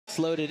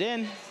Loaded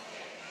in.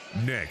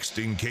 Next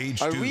in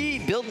cage Are 2. we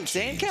building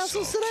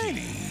sandcastles today?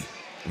 Kitty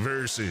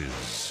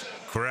versus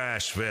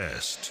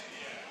Crashfest.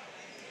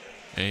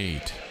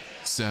 8,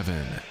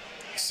 7,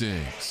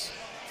 6,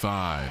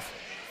 5,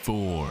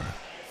 4,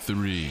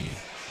 3,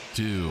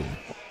 2,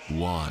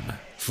 1.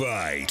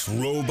 Fight,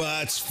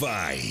 robots,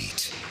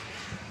 fight.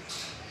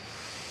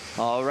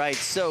 All right,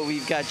 so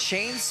we've got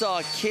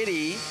Chainsaw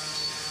Kitty.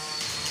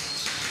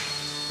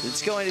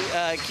 It's going to,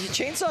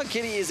 Chainsaw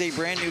Kitty is a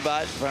brand new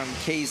bot from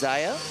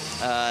Keizaya.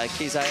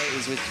 Keizaya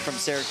is from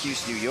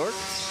Syracuse, New York.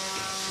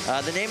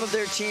 The name of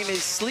their team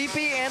is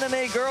Sleepy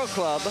Anime Girl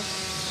Club.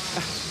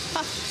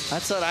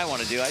 That's what I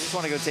want to do. I just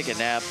want to go take a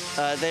nap.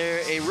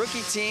 They're a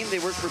rookie team. They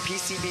work for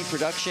PCB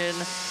Production.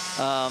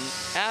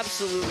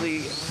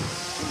 Absolutely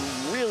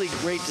really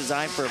great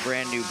design for a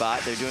brand new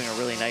bot. They're doing a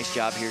really nice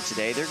job here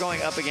today. They're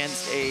going up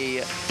against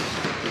a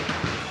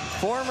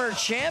former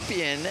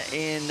champion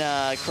in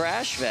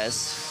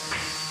Crashfest,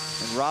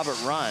 and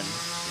Robert Run.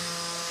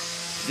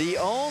 The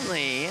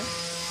only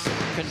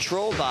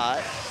control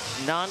bot,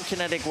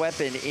 non-kinetic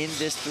weapon in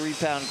this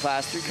 3-pound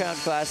class. 3-pound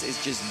class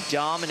is just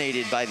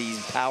dominated by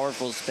these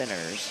powerful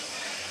spinners.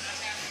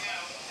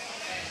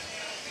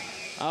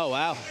 Oh,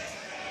 wow.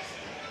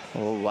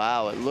 Oh,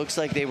 wow. It looks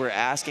like they were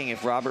asking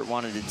if Robert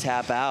wanted to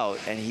tap out,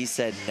 and he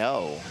said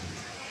no.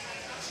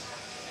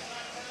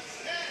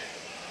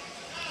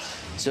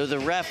 So the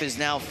ref is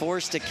now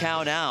forced to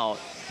count out.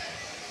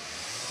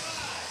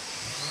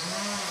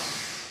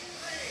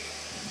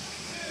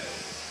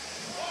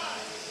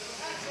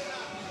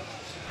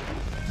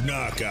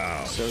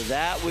 Knockout. So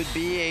that would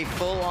be a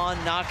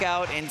full-on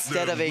knockout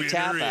instead of a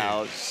tap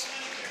out.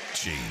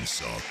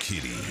 Chainsaw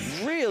Kitty.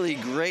 Really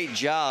great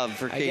job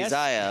for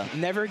Keizaya.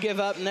 Never give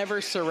up,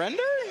 never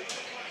surrender?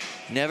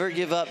 Never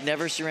give up,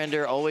 never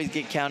surrender, always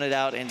get counted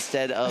out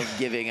instead of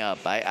giving up.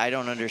 I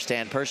don't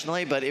understand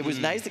personally, but it was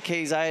nice that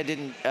Keizaya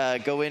didn't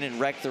go in and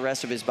wreck the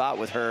rest of his bot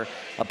with her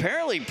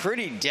apparently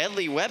pretty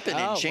deadly weapon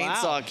in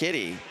Chainsaw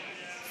Kitty.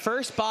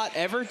 First bot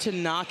ever to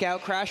knock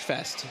out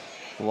Crashfest.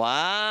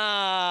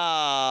 Wow.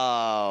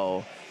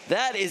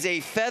 That is a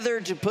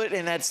feather to put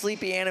in that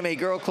Sleepy Anime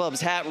Girl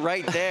Club's hat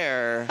right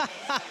there.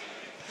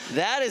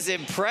 That is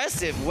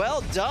impressive.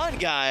 Well done,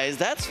 guys.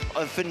 That's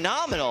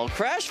phenomenal.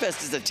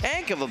 Crashfest is a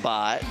tank of a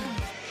bot,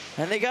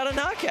 and they got a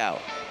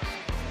knockout.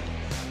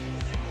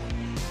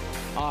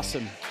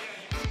 Awesome.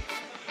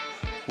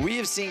 We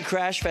have seen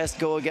Crashfest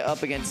go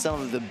up against some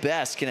of the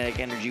best kinetic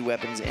energy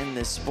weapons in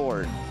this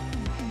sport.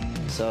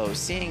 So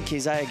seeing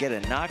Keizaya get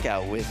a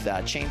knockout with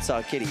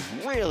Chainsaw Kitty,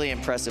 really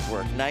impressive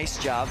work. Nice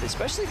job,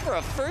 especially for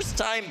a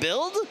first-time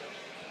build.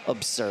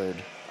 Absurd.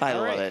 I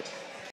love it.